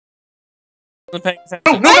wasn't paying No,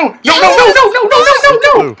 attention. no, no, no, no, no, no, no, no,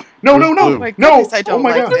 no, no, no, no, no, Oh no, my no. goodness, I don't Oh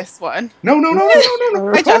my like God. this one. No, no, no, no, no, no,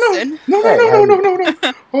 no. Hi, Justin. No, no, no, no, no, no, no.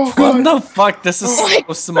 Oh What God. the fuck? This is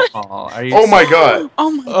so small. Are you? Oh my God.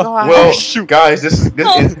 Oh my god. Well, shoot. guys, this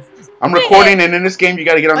is. I'm recording, and in this game, you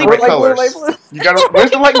got to get on the Light right blue, colors. You got to. Where's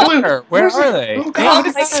the light blue? Where Where's are it? they? Oh God,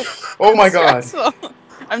 God. it's Oh my God. stressful.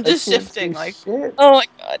 I'm just shifting, like. Shit. Oh my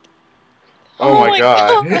god. Oh my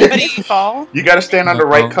God. But you fall. You got to stand on the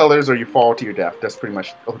right No. colors, or you fall to your death. That's pretty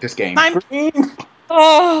much this game. Time. Green.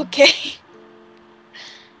 Oh, okay.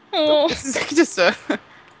 Oh. This is just a.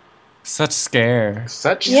 Such scare.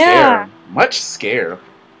 Such Yeah. scare. Much scare.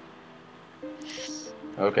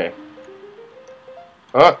 Okay.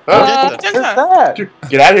 Magenta. What's that? Dude,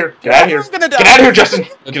 get out of here! Get out of here! I'm gonna Get die. out of here, Justin!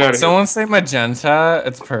 Get out of here! Someone say magenta.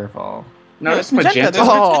 It's purple. No, it's magenta. There's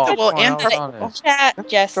Oh, magenta, well, and come purple. on. Chat,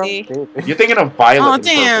 Jesse. You're thinking of violet. Oh and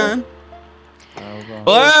purple. damn.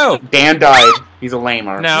 Blue. Dan died. He's a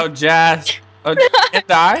lamer. No, Jazz. Oh, Dan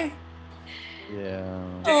die? Yeah.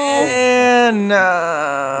 Oh. And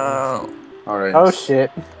no. All right. Oh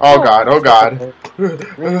shit. Oh God. Oh God.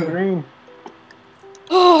 Green, green.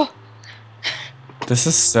 Oh. This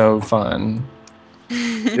is so fun.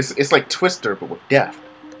 It's like Twister, but with death.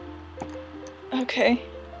 Okay.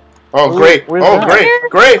 Oh Ooh, great! where's Oh that? great!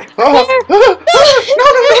 Great! Oh no!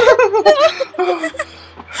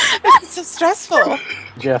 It's so stressful.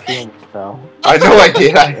 Jeff, you almost fell. I know I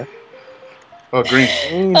did. Oh green.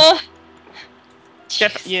 Green.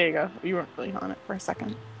 Jeff, yeah, you go. You weren't really on it for a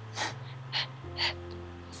second.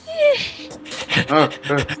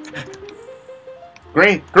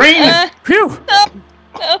 Green. Green. Phew. No.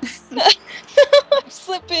 I'm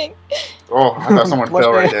slipping. Oh, I thought someone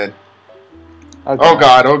fell right then. Okay. Oh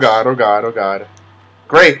God! Oh God! Oh God! Oh God!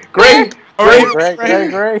 Great! Great! Great, Great! great,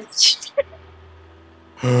 great, great.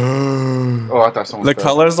 Oh, I thought someone The fell.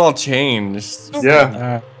 colors all changed.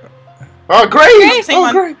 Yeah. Oh, great! Same Oh,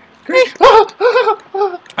 one. great! Great!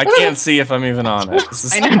 I can't see if I'm even on it. This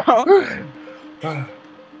is I know.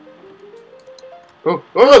 Oh,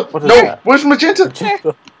 What is no! that? Where's magenta? There's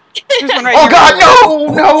one right Oh here. God!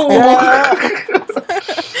 No!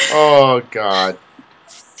 Oh God!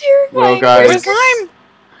 Well, guys, Where's mine?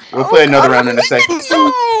 we'll play another round in a second.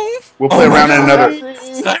 No. We'll play a round in another.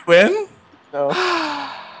 Did I win? No.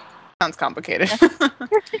 Sounds complicated.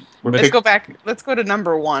 We're, Let's pick, go back. Let's go to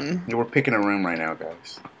number 1. we're picking a room right now,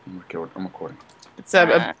 guys. I'm recording. It's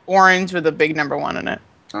a orange with a big number 1 in it.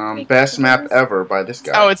 Best map ever by this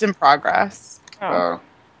guy. Oh, it's in progress. Well,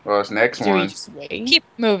 it's next Do we one. just wait? Keep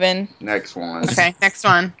moving. Next one. Okay, next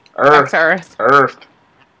one. Back Earth. to Earth. Earth.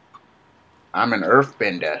 I'm an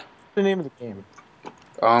earthbender. What's the name of the game?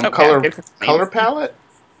 Okay, Color good for me. color palette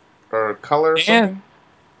or color something? And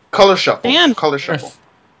Color shuffle. And- Color shuffle.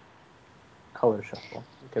 Color Shuffle.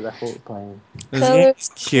 Okay, that's what we're playing. this game's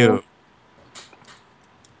cute.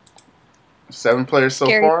 7 players so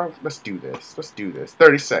Scary. far. Let's do this.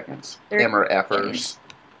 30 seconds. 30 MRFers.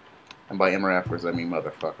 And by MRFers, I mean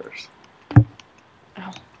motherfuckers.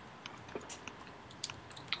 Oh.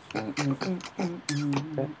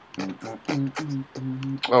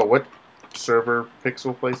 Oh, what server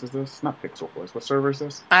Pixel Place is this? Not Pixel Place. What server is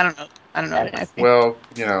this? I don't know. I don't know. I think. Well,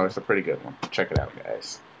 you know, it's a pretty good one. Check it out,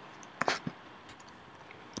 guys.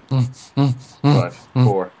 5,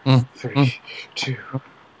 4, 3, 2,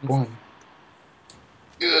 1.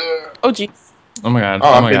 Oh, geez. Oh my god.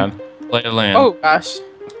 Oh, Oh, my I've god. Play it land. Oh, gosh.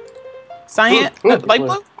 Cyan? Ooh, ooh. Light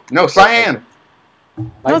blue? No, cyan.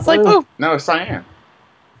 No, it's light blue. No, it's cyan.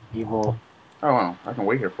 Evil. Oh, well, I can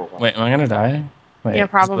wait here for a while. Wait, am I gonna die? Wait, Yeah, is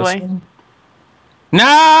probably. this one?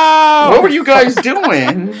 No! What were you guys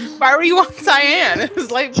doing? Why were you on cyan? It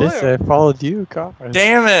was light blue. Just I followed you, copper.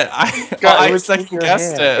 Damn it! I God, was in second your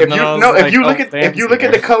guessed hand. it. If and then you I was no, like, if you oh, look at Dan's if you look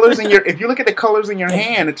at there. the colors in your if you look at the colors in your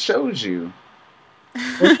hand, it shows you.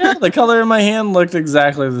 Yeah, the color in my hand looked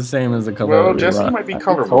exactly the same as the color. Well, that we Jesse brought. might be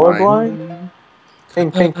Colorblind? colorblind.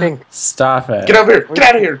 Pink, pink, pink. Stop it. Get over here! Get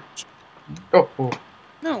out of here! Oh,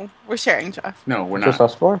 No, we're sharing, Jeff. no, we're Just not.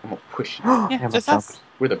 us 4? I'm gonna push you. Yeah, Damn, just I us. jumped.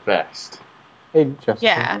 We're the best. Hey, Justin.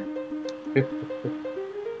 Yeah.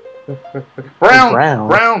 Brown, Brown. brown,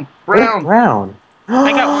 Brown. brown. Brown.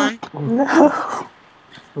 I got one. No.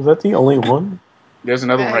 Was that the only one? There's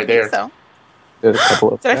another one I right think there. So. There's a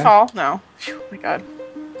couple of Did I fall? No. Phew, oh my god.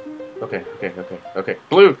 Okay.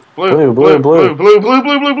 Blue, Blue, blue, blue, blue. blue, blue, blue,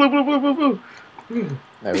 blue, blue, blue, blue, blue, blue.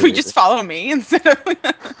 That was We easy. just follow me instead of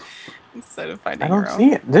finding I don't your own.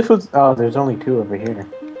 see it. This was. Oh, there's only 2 over here.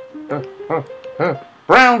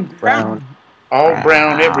 Brown, Brown. all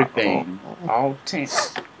brown, everything, all tint.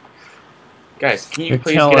 Guys, can you You're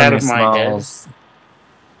please killing get out me, of my head? Smalls.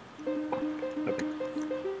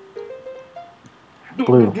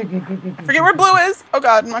 Blue. Forget where blue is. Oh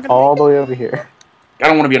god, I'm not gonna. All the way over here. I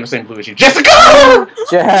don't want to be on the same blue as you. Jessica!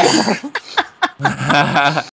 Jeff!